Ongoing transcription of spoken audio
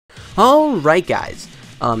Alright guys,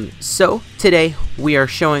 so today we are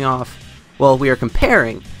showing off, well, we are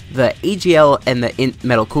comparing the AGL and the Int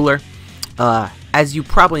Metal Cooler. As you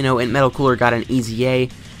probably know, Int Metal Cooler got an EZA,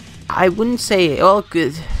 I wouldn't say, well,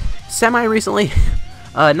 semi-recently,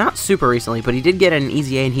 not super recently, but he did get an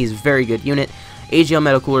EZA and he's a very good unit. AGL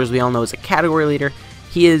Metal Cooler, as we all know, is a category leader.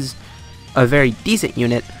 He is a very decent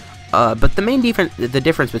unit, but the main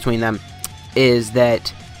difference between them is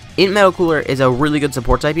that Int Metal Cooler is a really good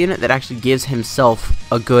support type unit that actually gives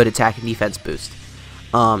himself a good attack and defense boost.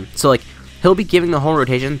 So like, he'll be giving the whole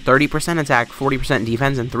rotation 30% attack, 40%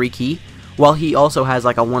 defense, and 3 key, while he also has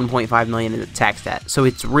like a 1.5 million in attack stat. So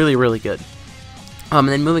it's really, really good. And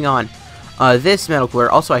then moving on, this Metal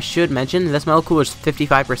Cooler, also I should mention, this Metal Cooler is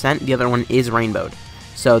 55%, the other one is rainbowed.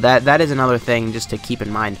 So that is another thing just to keep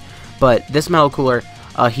in mind. But this Metal Cooler,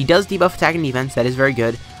 he does debuff attack and defense, that is very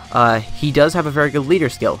good. He does have a very good leader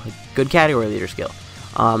skill, a good category leader skill,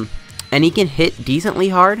 and he can hit decently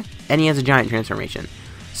hard, and he has a giant transformation.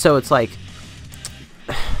 So it's like,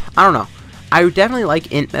 I don't know, I would definitely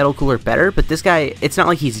like Int Metal Cooler better, but this guy, it's not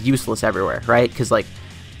like he's useless everywhere, right? Because like,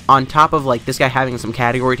 on top of like this guy having some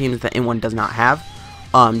category teams that Int 1 does not have,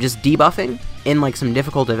 just debuffing in like some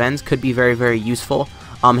difficult events could be very, very useful.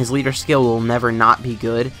 His leader skill will never not be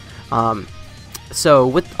good. So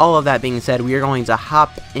with all of that being said, we are going to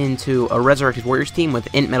hop into a Resurrected Warriors team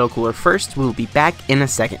with Int Metal Cooler first. We will be back in a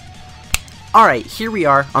second. Alright, here we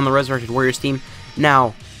are on the Resurrected Warriors team.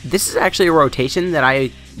 Now, this is actually a rotation that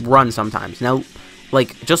I run sometimes. Now,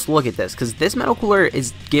 like, just look at this, because this Metal Cooler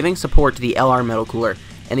is giving support to the LR Metal Cooler,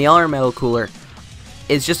 and the LR Metal Cooler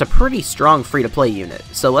is just a pretty strong free-to-play unit.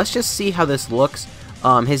 So let's just see how this looks.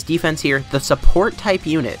 His defense here, the support type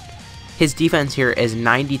unit, his defense here is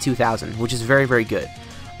 92,000, which is very, very good.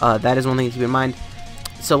 That is one thing to keep in mind.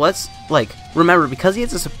 So let's, like, remember, because he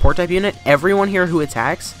has a support type unit, everyone here who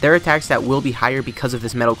attacks, their attack stat will be higher because of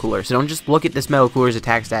this Metal Cooler. So don't just look at this Metal Cooler's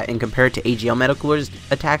attack stat and compare it to AGL Metal Cooler's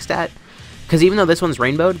attack stat. Because even though this one's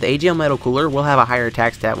rainbowed, the AGL Metal Cooler will have a higher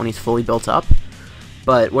attack stat when he's fully built up.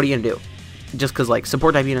 But what are you going to do? Just because, like,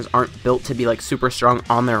 support type units aren't built to be, like, super strong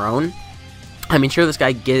on their own. I mean, sure, this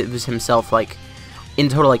guy gives himself, like, in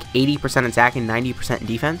total, like, 80% attack and 90%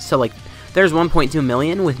 defense. So, like, there's 1.2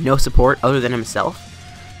 million with no support other than himself.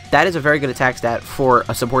 That is a very good attack stat for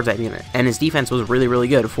a support type unit. And his defense was really, really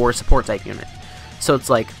good for a support type unit. So it's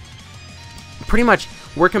like, pretty much,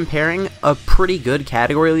 we're comparing a pretty good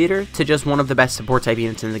category leader to just one of the best support type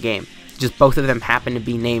units in the game. Just both of them happen to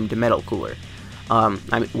be named Metal Cooler. I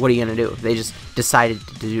mean, what are you going to do? They just decided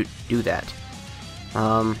to do that.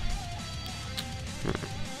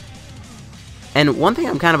 And one thing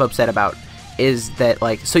I'm kind of upset about is that,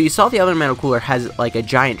 like, so you saw the other Metal Cooler has, like, a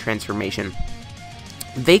giant transformation.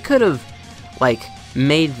 They could have, like,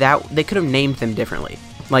 made that, they could have named them differently.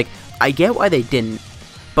 Like, I get why they didn't,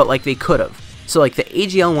 but, like, they could have. So, like, the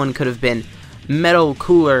AGL one could have been Metal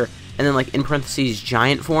Cooler, and then, like, in parentheses,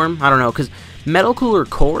 giant form. I don't know, because Metal Cooler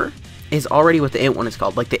Core is already what the Int one is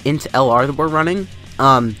called. Like, the Int LR that we're running,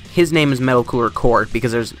 his name is Metal Cooler Core,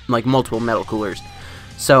 because there's, like, multiple Metal Coolers.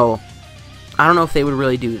 So I don't know if they would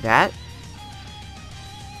really do that,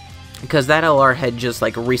 because that LR had just,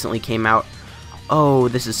 like, recently came out. Oh,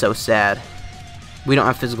 this is so sad. We don't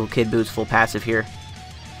have Physical Kid Boo's full passive here.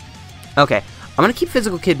 Okay, I'm going to keep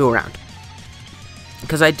Physical Kid Boo around,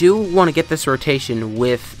 because I do want to get this rotation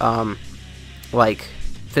with, like,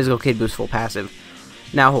 Physical Kid Boo's full passive.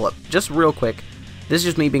 Now, hold up. Just real quick. This is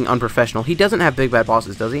just me being unprofessional. He doesn't have big bad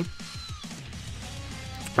bosses, does he?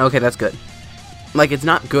 Okay, that's good. Like, it's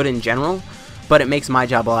not good in general, but it makes my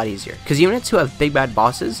job a lot easier. Because units who have big bad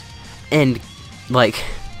bosses and, like,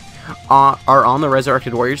 are on the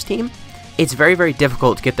Resurrected Warriors team, it's very, very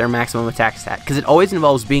difficult to get their maximum attack stat. Because it always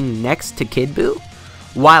involves being next to Kid Boo,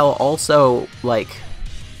 while also, like,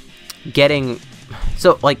 getting...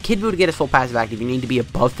 So, like, Kid Boo to get his full passive active, you need to be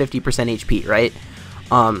above 50% HP, right?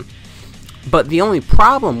 But the only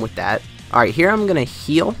problem with that... Alright, here I'm going to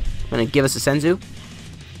heal. I'm going to give us a Senzu.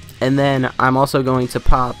 And then I'm also going to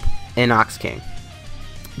pop an Ox King.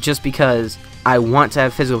 Just because I want to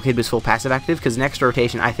have Physical Kid Boo's full passive active, because next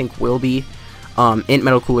rotation I think will be Int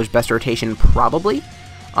Metal Cooler's best rotation, probably.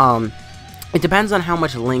 It depends on how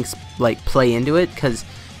much links, like, play into it, because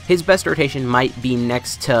his best rotation might be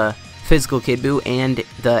next to Physical Kid Boo and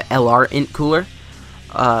the LR Int Cooler.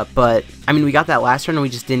 But, I mean, we got that last turn and we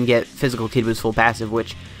just didn't get Physical Kid Boo's full passive,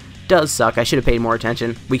 which does suck. I should have paid more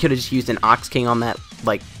attention. We could have just used an Ox King on that,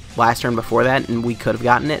 like, last turn before that, and we could have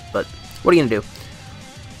gotten it, but what are you gonna do?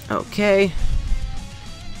 Okay.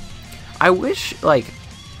 I wish, like,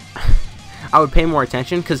 I would pay more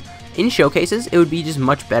attention, because in showcases, it would be just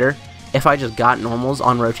much better if I just got normals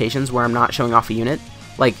on rotations where I'm not showing off a unit.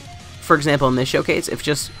 Like, for example, in this showcase, if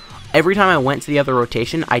just every time I went to the other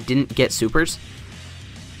rotation, I didn't get supers.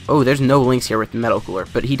 Oh, there's no links here with the Metal Cooler,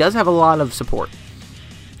 but he does have a lot of support.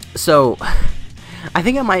 So, I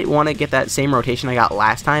think I might want to get that same rotation I got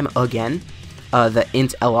last time again, the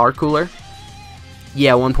Int LR Cooler.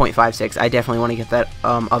 Yeah, 1.56. I definitely want to get that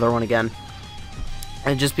other one again.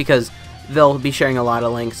 And just because they'll be sharing a lot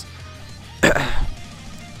of links.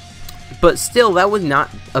 But still, that was not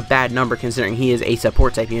a bad number considering he is a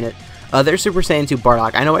support type unit. There's Super Saiyan 2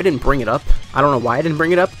 Bardock. I know I didn't bring it up. I don't know why I didn't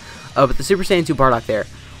bring it up. But the Super Saiyan 2 Bardock there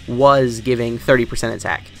was giving 30%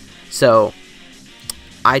 attack. So,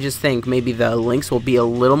 I just think maybe the links will be a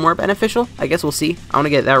little more beneficial. I guess we'll see. I want to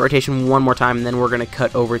get that rotation one more time, and then we're going to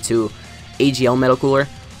cut over to AGL Metal Cooler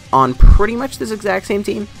on pretty much this exact same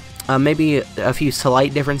team. Maybe a few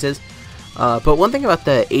slight differences. But one thing about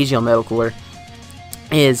the AGL Metal Cooler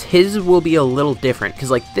is his will be a little different,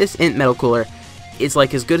 because like this Int Metal Cooler is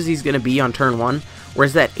like as good as he's going to be on turn 1,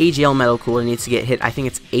 whereas that AGL Metal Cooler needs to get hit, I think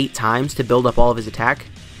it's 8 times to build up all of his attack.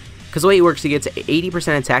 Because the way it works, he gets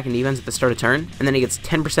 80% attack and defense at the start of turn, and then he gets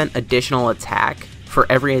 10% additional attack for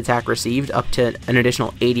every attack received, up to an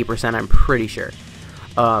additional 80%, I'm pretty sure.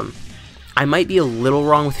 I might be a little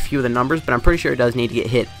wrong with a few of the numbers, but I'm pretty sure it does need to get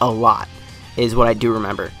hit a lot, is what I do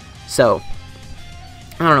remember. So,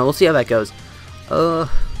 I don't know, we'll see how that goes.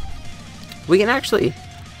 We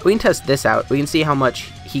can test this out. We can see how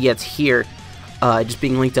much he gets here, just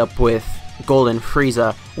being linked up with Golden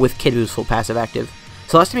Frieza with Kid Buu's full passive active.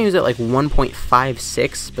 So last time he was at like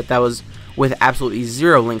 1.56, but that was with absolutely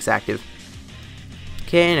 0 links active.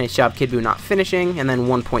 Okay, nice job Kid Buu not finishing, and then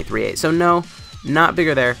 1.38. So no, not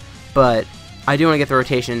bigger there, but I do want to get the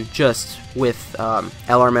rotation just with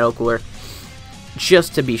LR Metal Cooler,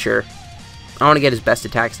 just to be sure. I want to get his best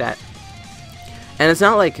attack stat. And it's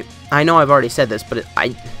not like, I know I've already said this, but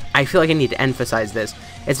I feel like I need to emphasize this.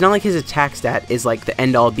 It's not like his attack stat is like the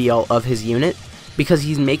end-all be-all of his unit, because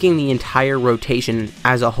he's making the entire rotation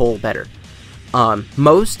as a whole better.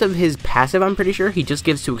 Most of his passive, I'm pretty sure, he just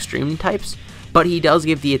gives to extreme types, but he does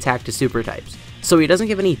give the attack to super types. So he doesn't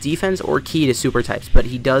give any defense or ki to super types, but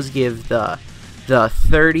he does give the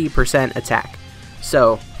 30% attack.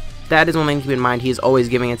 So that is one thing to keep in mind. He is always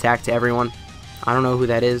giving attack to everyone. I don't know who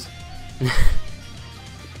that is.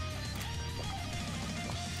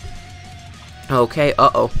 Okay,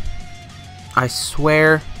 uh-oh. I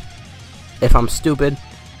swear, if I'm stupid.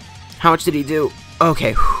 How much did he do?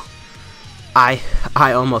 Okay, whew. I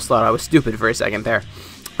almost thought I was stupid for a second there.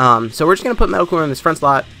 So we're just going to put Metal Cooler in this front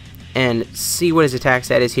slot and see what his attack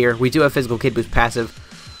stat is here. We do have Physical Kid Boost passive.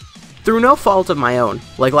 Through no fault of my own,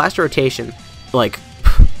 like last rotation, like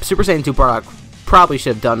Super Saiyan 2 Bardock probably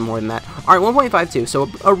should have done more than that. Alright, 1.52, so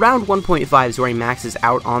around 1.5 is where he maxes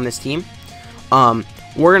out on this team.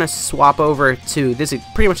 We're going to swap over to this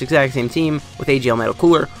pretty much exact same team with AGL Metal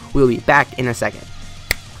Cooler. We'll be back in a second.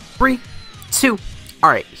 3, 2,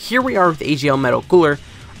 alright, here we are with AGL Metal Cooler,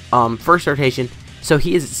 first rotation. So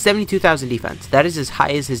he is at 72,000 defense. That is as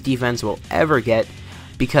high as his defense will ever get,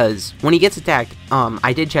 because when he gets attacked,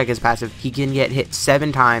 I did check his passive, he can get hit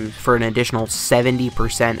 7 times for an additional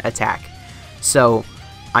 70% attack. So,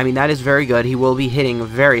 I mean, that is very good. He will be hitting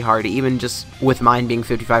very hard, even just with mine being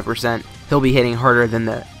 55%. He'll be hitting harder than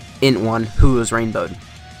the Int one, who was rainbowed.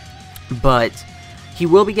 But he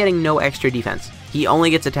will be getting no extra defense. He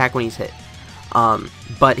only gets attack when he's hit.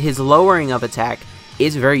 But his lowering of attack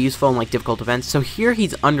is very useful in like difficult events. So here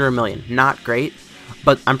he's under 1 million. Not great,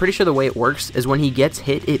 but I'm pretty sure the way it works is when he gets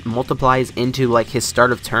hit, it multiplies into like his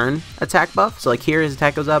start of turn attack buff. So like here his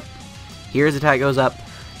attack goes up, here his attack goes up.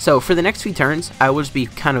 So for the next few turns, I will just be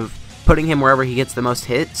kind of putting him wherever he gets the most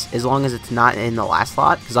hits, as long as it's not in the last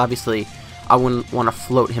slot, because obviously I wouldn't want to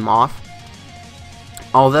float him off.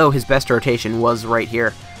 Although his best rotation was right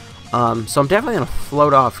here. So I'm definitely going to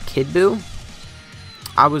float off Kid Buu.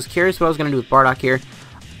 I was curious what I was going to do with Bardock here.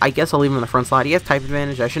 I guess I'll leave him in the front slot. He has type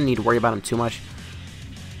advantage. I shouldn't need to worry about him too much.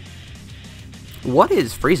 What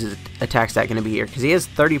is Frieza's attack stat going to be here? Because he has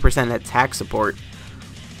 30% attack support.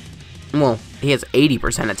 Well, he has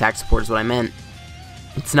 80% attack support is what I meant.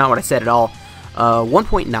 It's not what I said at all.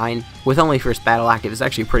 1.9 with only first battle active is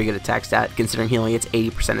actually a pretty good attack stat, considering he only gets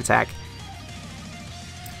 80% attack.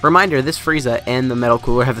 Reminder, this Frieza and the Metal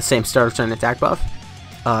Cooler have the same start of turn attack buff.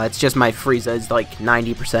 It's just my Frieza is like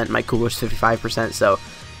 90%, my Cooler's 55%, so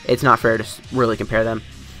it's not fair to really compare them.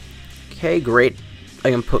 Okay, great.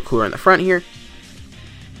 I can put Cooler in the front here.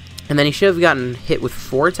 And then he should have gotten hit with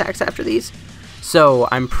 4 attacks after these. So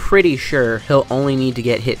I'm pretty sure he'll only need to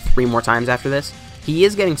get hit 3 more times after this. He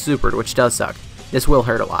is getting supered, which does suck. This will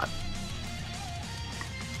hurt a lot.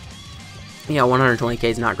 Yeah, 120k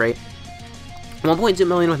is not great. 1.2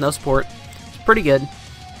 million with no support. It's pretty good.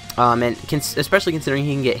 And especially considering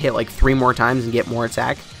he can get hit like 3 more times and get more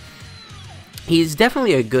attack. He's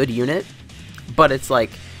definitely a good unit, but it's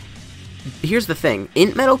like, here's the thing.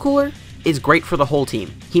 Int Metal Cooler is great for the whole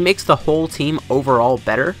team. He makes the whole team overall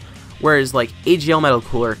better, whereas like AGL Metal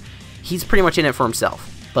Cooler, he's pretty much in it for himself.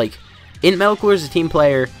 Like, Int Metal Cooler is a team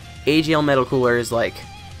player, AGL Metal Cooler is like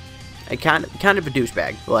a kind of a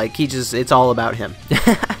douchebag. Like, it's all about him.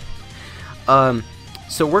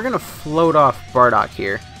 So we're gonna float off Bardock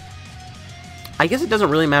here. I guess it doesn't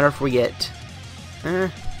really matter if we get...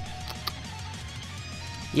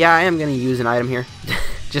 Yeah, I am going to use an item here.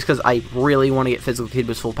 Just because I really want to get Physical Kid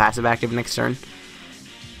Boost full passive active next turn.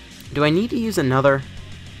 Do I need to use another?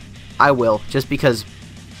 I will, just because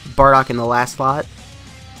Bardock in the last slot,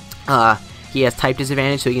 he has type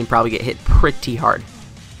disadvantage, so he can probably get hit pretty hard.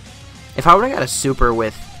 If I would have got a super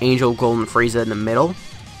with Angel, Golden Frieza in the middle,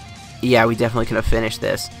 yeah, we definitely could have finished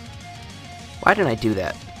this. Why didn't I do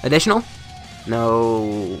that? Additional?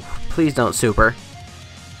 No, please don't super.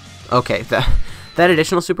 Okay, that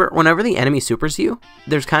additional super, whenever the enemy supers you,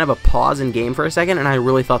 there's kind of a pause in game for a second, and I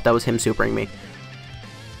really thought that was him supering me.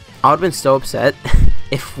 I would have been so upset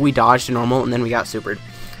if we dodged to normal and then we got supered.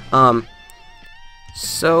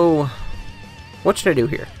 So, what should I do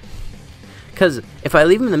here? Because if I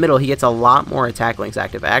leave him in the middle, he gets a lot more attack links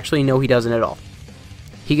active. Actually, no, he doesn't at all.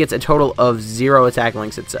 He gets a total of 0 attack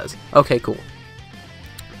links, it says. Okay, cool.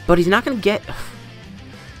 But he's not going to get...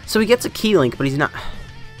 So he gets a key link, but he's not...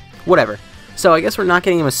 Whatever. So I guess we're not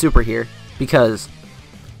getting him a super here, because,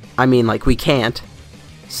 I mean, like, we can't.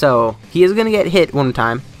 So he is going to get hit 1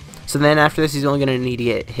 time. So then after this, he's only going to need to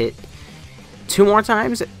get hit 2 more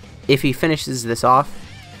times if he finishes this off.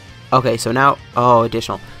 Okay, so now... Oh,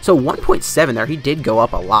 additional. So 1.7 there, he did go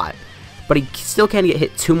up a lot. But he still can get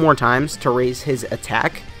hit 2 more times to raise his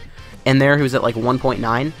attack. And there he was at like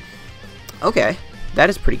 1.9. Okay. That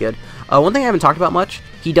is pretty good. One thing I haven't talked about much,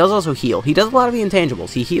 he does also heal. He does a lot of the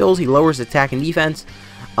intangibles. He heals, he lowers attack and defense.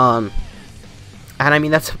 And I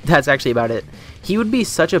mean, that's actually about it. He would be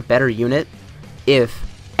such a better unit if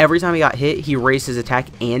every time he got hit, he raised his attack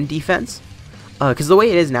and defense. Because the way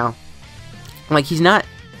it is now, like, he's not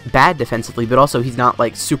bad defensively, but also he's not,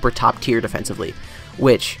 like, super top tier defensively.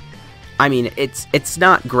 Which, I mean, it's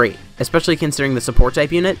not great, especially considering the support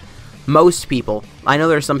type unit. Most people, I know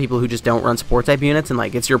there's some people who just don't run support type units and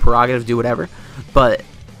like it's your prerogative to do whatever, but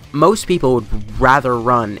most people would rather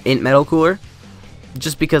run Int Metal Cooler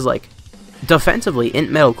just because, like, defensively Int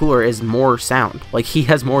Metal Cooler is more sound. Like, he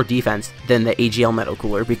has more defense than the AGL Metal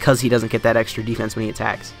Cooler because he doesn't get that extra defense when he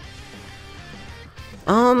attacks.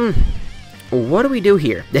 What do we do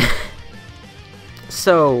here?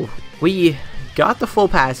 So we got the full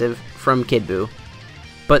passive from Kid Buu,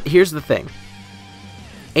 but here's the thing.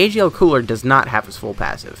 AGL Cooler does not have his full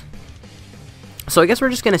passive. So I guess we're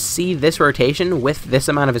just going to see this rotation with this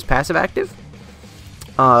amount of his passive active.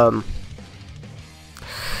 I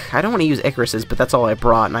don't want to use Icarus's, but that's all I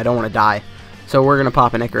brought, and I don't want to die. So we're going to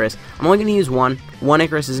pop an Icarus. I'm only going to use one. One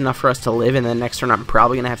Icarus is enough for us to live, and then next turn I'm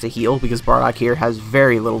probably going to have to heal, because Bardock here has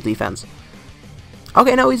very little defense.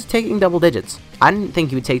 Okay, no, he's taking double digits. I didn't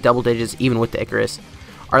think he would take double digits even with the Icarus.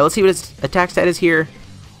 Alright, let's see what his attack stat is here.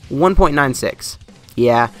 1.96.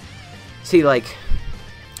 Yeah. See, like...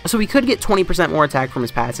 So we could get 20% more attack from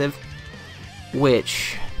his passive,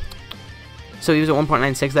 which... So he was at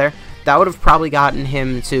 1.96 there. That would have probably gotten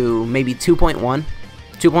him to maybe 2.1.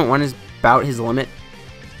 2.1 is about his limit,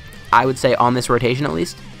 I would say, on this rotation at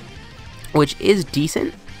least, which is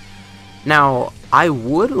decent. Now, I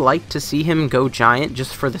would like to see him go giant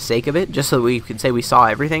just for the sake of it, just so we could say we saw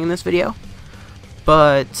everything in this video.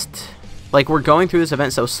 But, like, we're going through this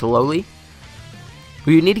event so slowly,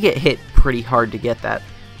 we would need to get hit pretty hard to get that.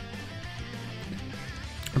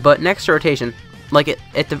 But next rotation, like,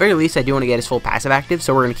 at the very least, I do want to get his full passive active,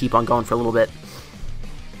 so we're going to keep on going for a little bit.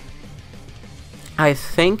 I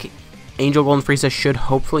think Angel Golden Frieza should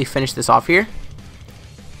hopefully finish this off here.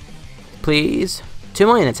 Please. 2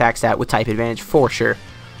 million attack stat with type advantage for sure.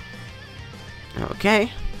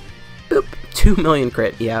 Okay. Boop. 2 million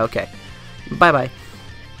crit. Yeah, okay. Bye-bye.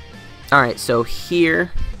 Alright, so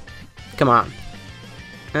here... Come on.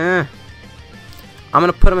 I'm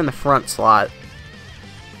going to put him in the front slot.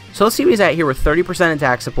 So let's see what he's at here with 30%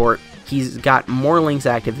 attack support. He's got more links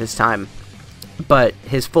active this time, but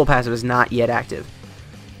his full passive is not yet active.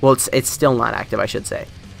 Well, it's still not active, I should say.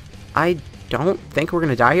 I don't think we're going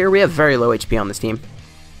to die here. We have very low HP on this team.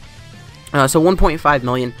 So 1.5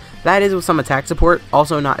 million. That is with some attack support.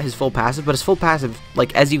 Also not his full passive, but his full passive,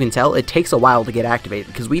 like, as you can tell, it takes a while to get activated,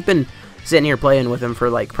 because we've been sitting here playing with him for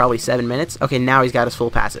like probably 7 minutes. Okay, now he's got his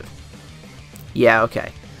full passive. Yeah,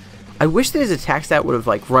 okay. I wish that his attack stat would have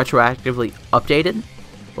like retroactively updated.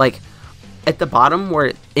 Like at the bottom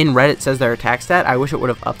where in red it says their attack stat, I wish it would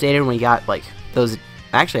have updated when he got like those.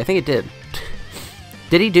 Actually, I think it did.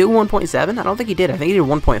 Did he do 1.7? I don't think he did. I think he did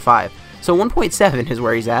 1.5. So 1.7 is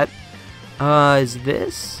where he's at. Is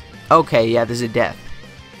this? Okay, yeah, this is death.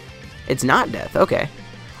 It's not death. Okay.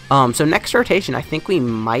 So next rotation, I think we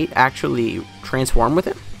might actually transform with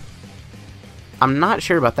him. I'm not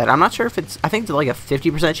sure about that. I'm not sure if it's... I think it's like a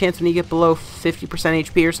 50% chance when you get below 50%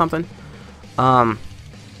 HP or something. Oh,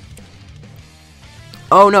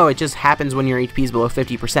 no, it just happens when your HP is below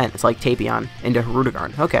 50%. It's like Tapion into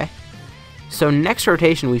Hirudegarn. Okay. So next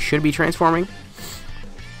rotation, we should be transforming.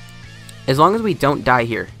 As long as we don't die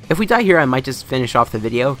here. If we die here, I might just finish off the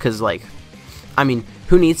video, because, like... I mean,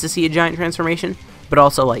 who needs to see a giant transformation? But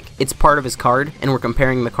also, like, it's part of his card, and we're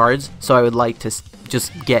comparing the cards, so I would like to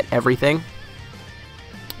just get everything.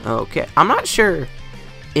 Okay, I'm not sure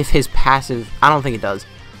if his passive... I don't think it does.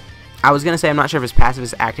 I was going to say I'm not sure if his passive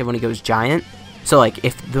is active when he goes giant. So, like,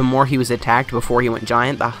 if the more he was attacked before he went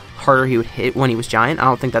giant, the harder he would hit when he was giant. I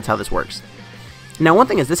don't think that's how this works. Now, one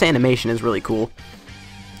thing is, this animation is really cool.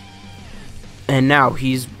 And now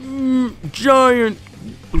he's... giant!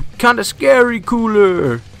 Kind of scary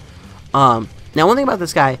cooler! Now, one thing about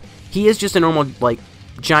this guy, he is just a normal, like,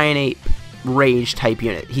 giant ape rage type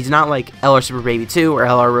unit. He's not like LR Super Baby 2 or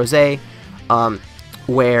LR Rose,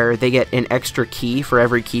 where they get an extra key for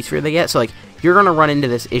every key sphere they get. So, like, you're going to run into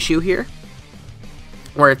this issue here,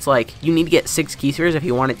 where it's like, you need to get 6 key spheres if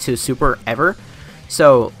you want it to super ever.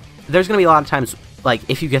 So, there's going to be a lot of times, like,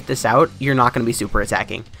 if you get this out, you're not going to be super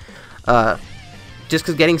attacking. Just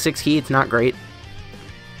because getting 6 key, it's not great.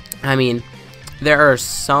 I mean, there are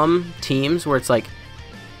some teams where it's like,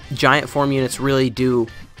 giant form units really do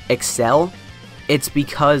excel. It's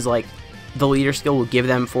because, like, the leader skill will give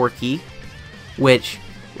them 4 key, which,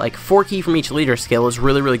 like, 4 key from each leader skill is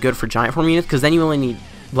really, really good for giant form units, because then you only need,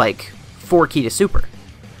 like, 4 key to super,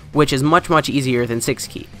 which is much, much easier than 6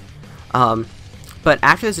 key. But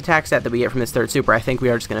after this attack stat that we get from this third super, I think we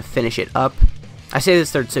are just going to finish it up. I say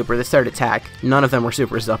this third super, this third attack, none of them were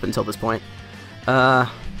supers up until this point.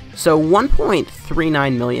 So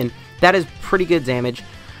 1.39 million, that is pretty good damage.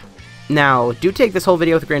 Now, do take this whole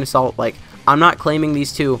video with a grain of salt. Like, I'm not claiming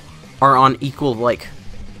these two are on equal, like,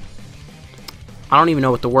 I don't even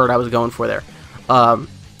know what the word I was going for there. On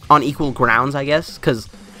equal grounds, I guess, because,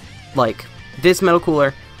 like, this Metal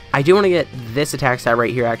Cooler, I do want to get this attack stat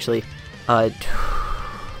right here, actually. But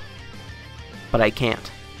I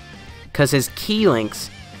can't, because his key links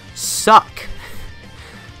suck.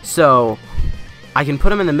 So, I can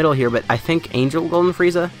put him in the middle here, but I think Angel Golden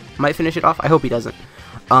Frieza might finish it off. I hope he doesn't.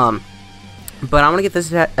 But I'm going to get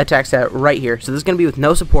this attack stat right here. So this is going to be with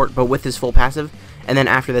no support, but with his full passive. And then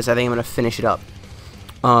after this, I think I'm going to finish it up.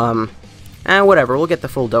 And whatever, we'll get the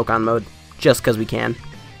full Dokkan mode, just because we can.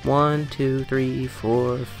 1, 2, 3,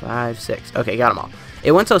 4, 5, 6. Okay, got them all.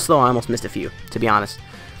 It went so slow, I almost missed a few, to be honest.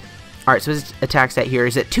 Alright, so his attack stat here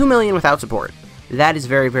is at 2 million without support. That is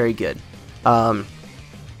very, very good. I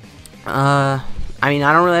mean,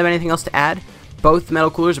 I don't really have anything else to add. Both Metal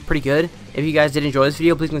Coolers are pretty good. If you guys did enjoy this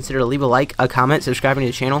video, please consider to leave a like, a comment, subscribing to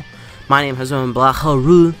the channel. My name is Hazoan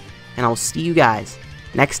Blaharu, and I will see you guys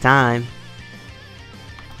next time.